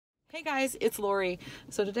Hey guys, it's Lori.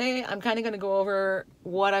 So today I'm kind of going to go over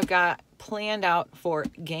what I've got planned out for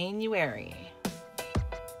GAINuary.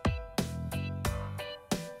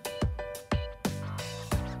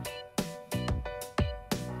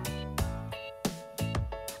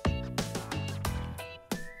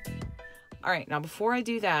 All right, now before I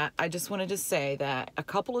do that, I just wanted to say that a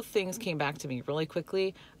couple of things came back to me really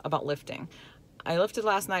quickly about lifting. I lifted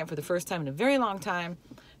last night for the first time in a very long time.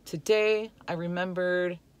 Today, I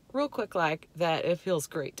remembered real quick that it feels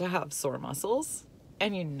great to have sore muscles.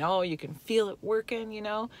 And you can feel it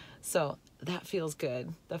working, So that feels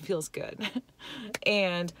good. That feels good.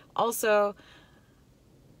 And also,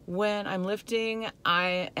 when I'm lifting,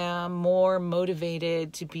 I am more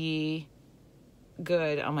motivated to be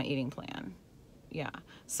good on my eating plan. Yeah.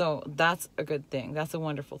 So that's a good thing. That's a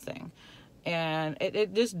wonderful thing. And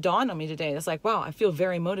it just dawned on me today. It's like, wow, I feel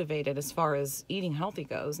very motivated as far as eating healthy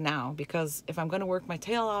goes now, because if I'm going to work my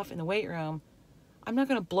tail off in the weight room, I'm not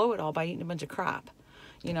going to blow it all by eating a bunch of crap,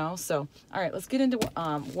 So, all right, let's get into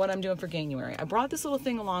what I'm doing for GAINuary. I brought this little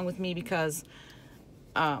thing along with me because,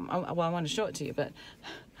 I want to show it to you, but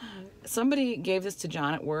somebody gave this to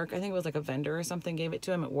John at work. I think it was like a vendor or something gave it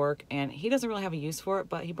to him at work, and he doesn't really have a use for it,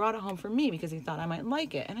 but he brought it home for me because he thought I might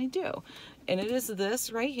like it, and I do. And it is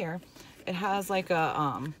this right here. It has like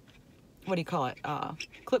a, what do you call it?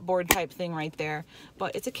 Clipboard type thing right there,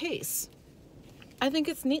 but it's a case. I think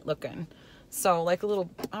it's neat looking. So like a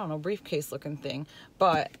little, I don't know, briefcase looking thing,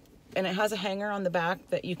 and it has a hanger on the back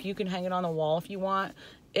that you can hang it on the wall if you want.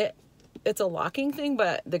 It's a locking thing,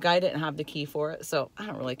 but the guy didn't have the key for it, so I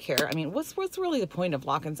don't really care. I mean, what's really the point of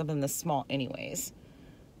locking something this small anyways?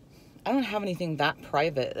 I don't have anything that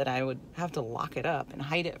private that I would have to lock it up and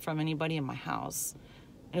hide it from anybody in my house.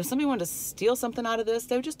 And if somebody wanted to steal something out of this,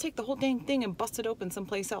 they would just take the whole dang thing and bust it open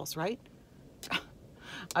someplace else, right?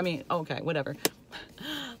 I mean, okay, whatever.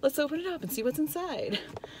 Let's open it up and see what's inside.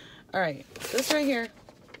 All right, this right here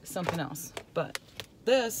is something else, but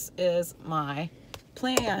this is my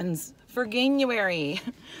plans for GAINuary.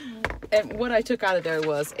 And what I took out of there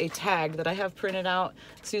was a tag that I have printed out.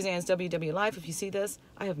 Suzanne's WW Life, if you see this,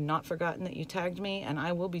 I have not forgotten that you tagged me, and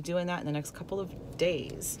I will be doing that in the next couple of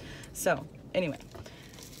days. So anyway,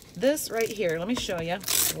 this right here, let me show you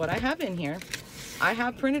what I have in here. I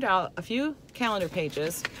have printed out a few calendar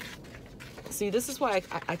pages. See, this is why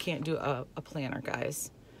I can't do a planner,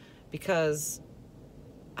 guys, because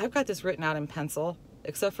I've got this written out in pencil,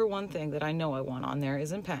 except for one thing that I know I want on there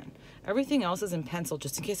is in pen. Everything else is in pencil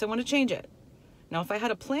just in case I want to change it. Now, if I had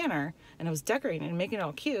a planner and I was decorating and making it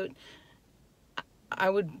all cute, I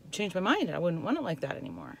would change my mind and I wouldn't want it like that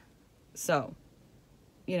anymore. So,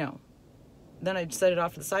 then I'd set it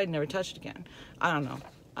off to the side and never touch it again. I don't know.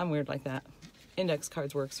 I'm weird like that. Index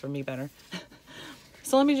cards works for me better.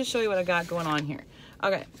 So let me just show you what I got going on here.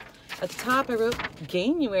 Okay, at the top I wrote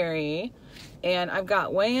GAINuary, and I've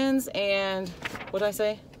got weigh-ins and, what did I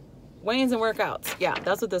say? Weigh-ins and workouts. Yeah,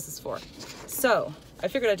 that's what this is for. So I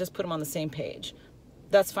figured I'd just put them on the same page.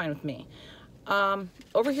 That's fine with me.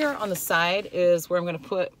 Over here on the side is where I'm going to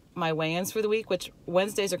put my weigh-ins for the week, which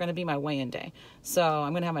Wednesdays are going to be my weigh-in day. So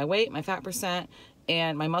I'm going to have my weight, my fat percent,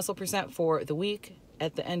 and my muscle percent for the week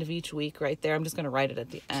at the end of each week right there. I'm just going to write it at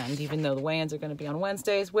the end, even though the weigh-ins are going to be on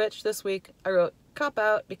Wednesdays, which this week I wrote cop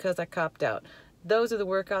out because I copped out. Those are the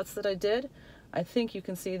workouts that I did. I think you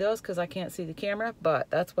can see those because I can't see the camera, but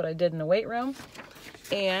that's what I did in the weight room.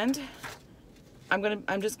 And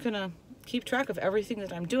I'm just going to keep track of everything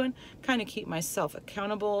that I'm doing, kind of keep myself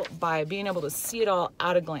accountable by being able to see it all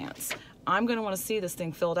at a glance. I'm going to want to see this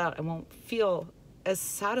thing filled out. I won't feel as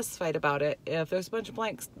satisfied about it if there's a bunch of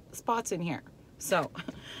blank spots in here. So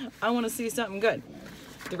I want to see something good.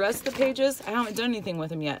 The rest of the pages, I haven't done anything with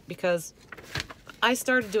them yet because I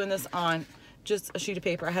started doing this on just a sheet of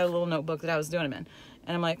paper. I had a little notebook that I was doing them in.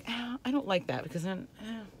 And I'm like, I don't like that because then,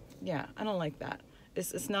 I don't like that.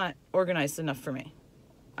 It's not organized enough for me.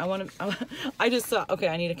 I just thought, okay,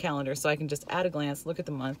 I need a calendar so I can just at a glance look at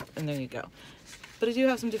the month, and there you go. But I do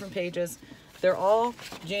have some different pages. They're all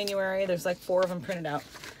GAINuary. There's like 4 of them printed out.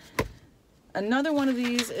 Another one of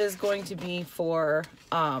these is going to be for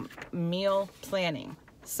meal planning.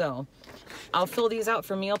 So I'll fill these out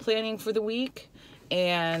for meal planning for the week,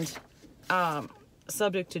 and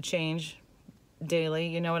subject to change daily.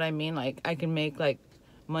 You know what I mean? Like I can make like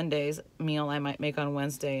Monday's meal I might make on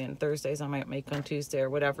Wednesday, and Thursdays I might make on Tuesday or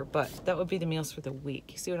whatever, but that would be the meals for the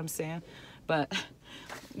week. You see what I'm saying? But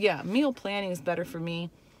yeah, meal planning is better for me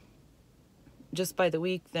just by the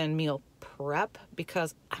week than meal prep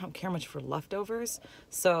because I don't care much for leftovers.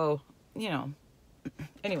 So,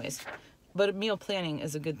 anyways, but meal planning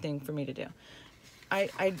is a good thing for me to do.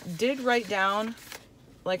 I did write down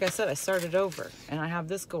like I said, I started over and I have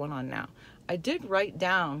this going on now. I did write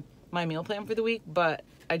down my meal plan for the week, but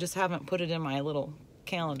I just haven't put it in my little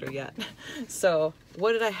calendar yet. So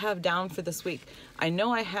what did I have down for this week? I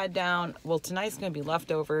know I had down, well, tonight's going to be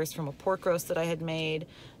leftovers from a pork roast that I had made,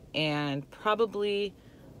 and probably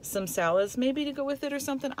some salads maybe to go with it or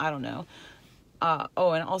something. I don't know.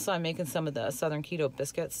 Oh, and also I'm making some of the Southern Keto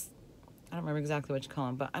biscuits. I don't remember exactly what you call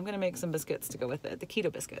them, but I'm going to make some biscuits to go with it, the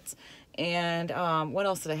keto biscuits. And what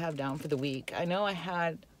else did I have down for the week? I know I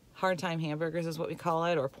had hard time hamburgers is what we call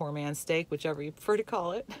it, or poor man's steak, whichever you prefer to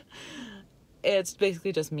call it. It's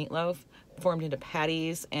basically just meatloaf formed into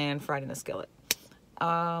patties and fried in a skillet.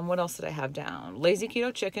 What else did I have down? Lazy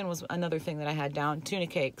keto chicken was another thing that I had down. Tuna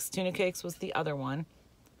cakes. Tuna cakes was the other one.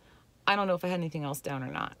 I don't know if I had anything else down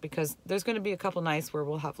or not, because there's going to be a couple nights where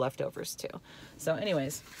we'll have leftovers too. So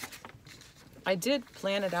anyways, I did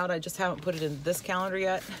plan it out. I just haven't put it in this calendar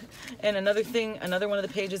yet. And another one of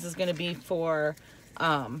the pages is going to be for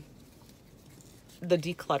the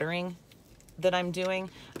decluttering that I'm doing.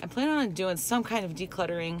 I'm planning on doing some kind of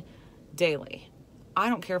decluttering daily. I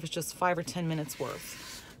don't care if it's just 5 or 10 minutes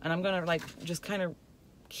worth. And I'm going to like just kind of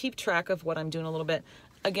keep track of what I'm doing a little bit.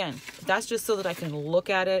 Again, that's just so that I can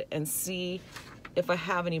look at it and see if I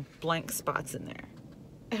have any blank spots in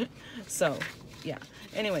there. So, yeah.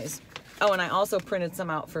 Anyways. Oh, and I also printed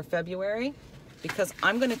some out for February because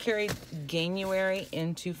I'm going to carry GAINuary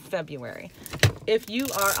into February. If you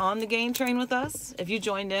are on the Gain train with us, if you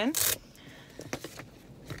joined in,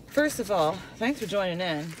 first of all, thanks for joining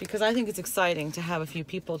in, because I think it's exciting to have a few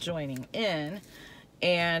people joining in.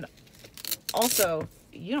 And also,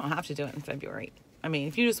 you don't have to do it in February. I mean,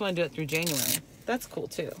 if you just want to do it through January, that's cool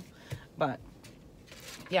too. But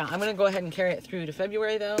yeah, I'm going to go ahead and carry it through to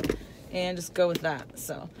February though, and just go with that.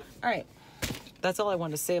 So, all right, that's all I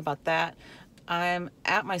wanted to say about that. I'm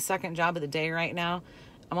at my second job of the day right now.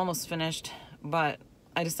 I'm almost finished, but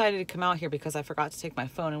I decided to come out here because I forgot to take my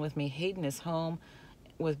phone in with me. Hayden is home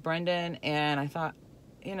with Brendan, and I thought,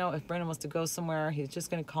 you know, if Brendan was to go somewhere, he's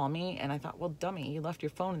just going to call me. And I thought, well, dummy, you left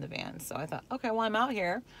your phone in the van. So I thought, okay, well, I'm out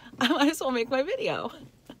here. I might as well make my video.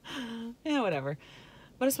 Yeah, whatever.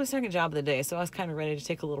 But it's my second job of the day, so I was kind of ready to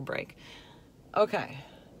take a little break. Okay.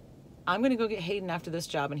 I'm going to go get Hayden after this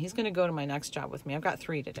job, and he's going to go to my next job with me. I've got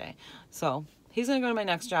 3 today. So he's going to go to my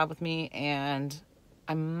next job with me, and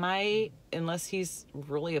I might, unless he's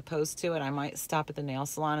really opposed to it, I might stop at the nail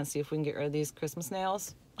salon and see if we can get rid of these Christmas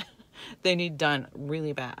nails. They need done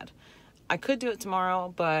really bad. I could do it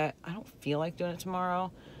tomorrow, but I don't feel like doing it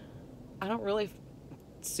tomorrow. I don't really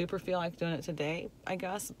super feel like doing it today, I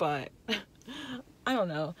guess, but I don't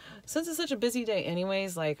know. Since it's such a busy day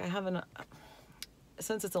anyways, like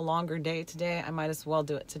since it's a longer day today, I might as well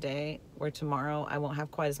do it today, where tomorrow I won't have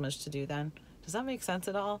quite as much to do then. Does that make sense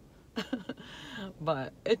at all?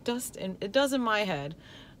 But it does in my head.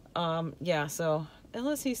 Yeah, so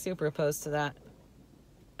unless he's super opposed to that,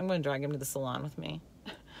 I'm going to drag him to the salon with me.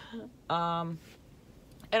 And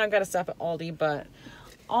I've got to stop at Aldi, but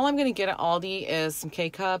all I'm going to get at Aldi is some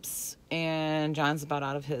K-Cups, and John's about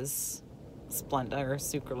out of his Splenda or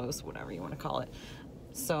sucralose, whatever you want to call it.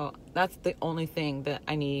 So that's the only thing that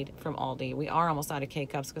I need from Aldi. We are almost out of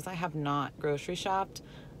K-Cups because I have not grocery shopped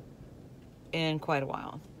in quite a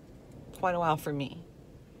while. Quite a while for me.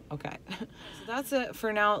 Okay. So that's it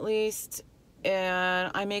for now, at least.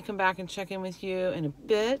 And I may come back and check in with you in a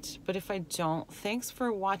bit, but if I don't, thanks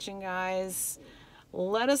for watching, guys.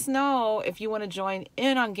 Let us know if you want to join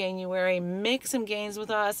in on GAINuary, make some gains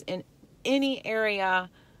with us in any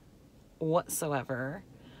area whatsoever.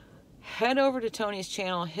 Head over to Tony's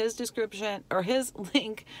channel. His description, or his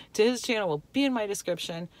link to his channel, will be in my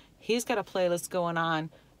description. He's got a playlist going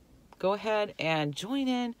on. Go ahead and join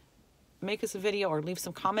in, make us a video, or leave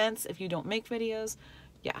some comments if you don't make videos.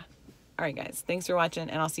 Yeah. All right, guys. Thanks for watching,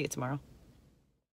 and I'll see you tomorrow.